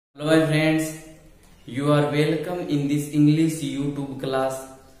Hello my friends, you are welcome in this English YouTube class.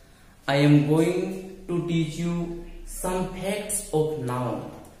 I am going to teach you some facts of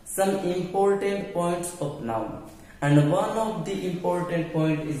noun, some important points of noun. And one of the important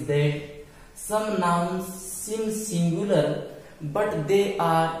point is that some nouns seem singular but they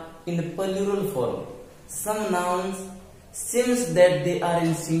are in plural form. Some nouns seems that they are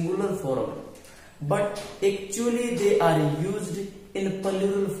in singular form but actually they are used in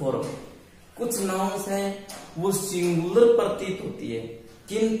plural form. कुछ nouns हैं वो singular प्रतीत होती है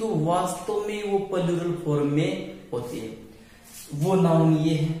किंतु वास्तव में वो प्लूरल फॉर्म में होती है. वो नाउन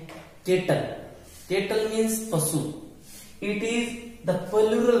ये है केटल. केटल मीन्स पशु. It is the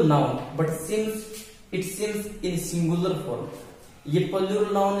plural noun but it seems in singular form. ये प्लूरल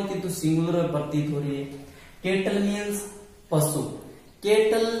नाउन है किंतु सिंगुलर में प्रतीत हो रही है. केटल मीन्स पशु.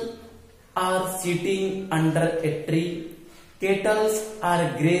 Kettle are sitting under a tree. Kettles are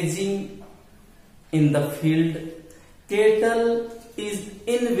grazing in the field. Cattle is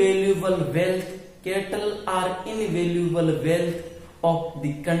invaluable wealth. Cattle are invaluable wealth of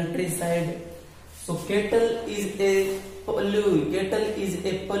the countryside. So cattle is a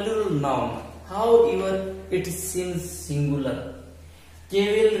plural noun. However, it seems singular.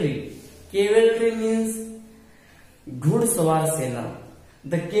 Cavalry. Cavalry means घुड़सवार सेना.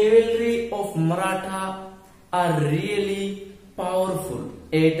 The cavalry of Maratha are really powerful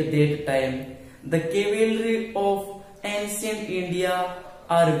at that time. The cavalry of ancient India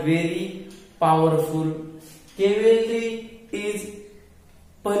are very powerful. Cavalry is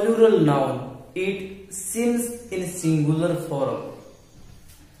plural noun. It seems in singular form.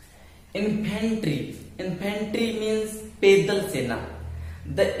 Infantry. Infantry means पैदल सेना.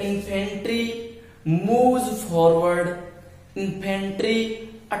 The infantry moves forward. Infantry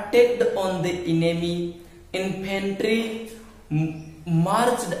attacked on the enemy. Infantry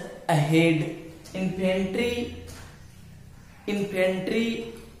marched ahead. Infantry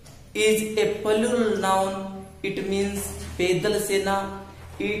is a plural noun. It means पैदल सेना.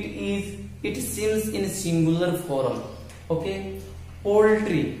 It seems in singular form. Okay.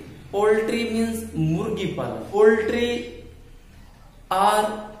 Poultry. Poultry means मुर्गी पालन. Poultry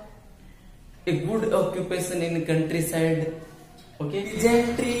are a good occupation in countryside. Okay.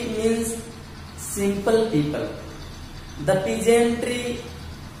 Peasantry means simple people. The peasantry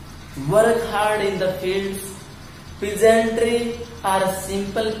work hard in the fields. Peasantry are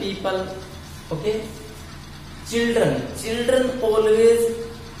simple people. Okay. Children. Children always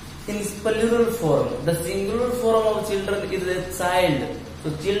in plural form. The singular form of children is a child. So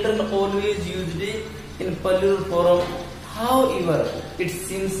children always used in plural form. However, it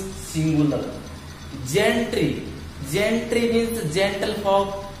seems singular. Gentry. Gentry means gentle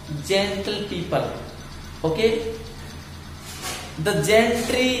folk. Gentle people. Okay. The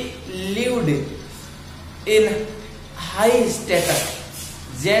gentry lived in high status.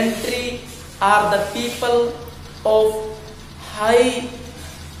 Gentry are the people of high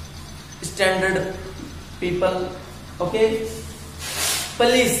standard people. Okay.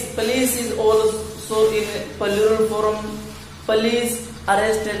 Police. Police is also in plural form. Police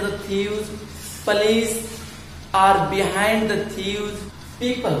arrested the thieves. Police are behind the thieves.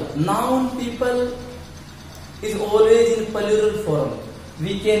 People. Noun people is always in plural form.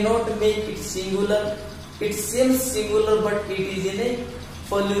 We cannot make it singular. It seems singular but it is in a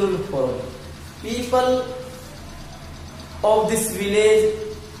plural form. People of this village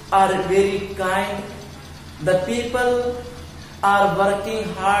are very kind. The people are working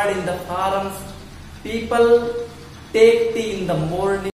hard in the farms. People take tea in the morning.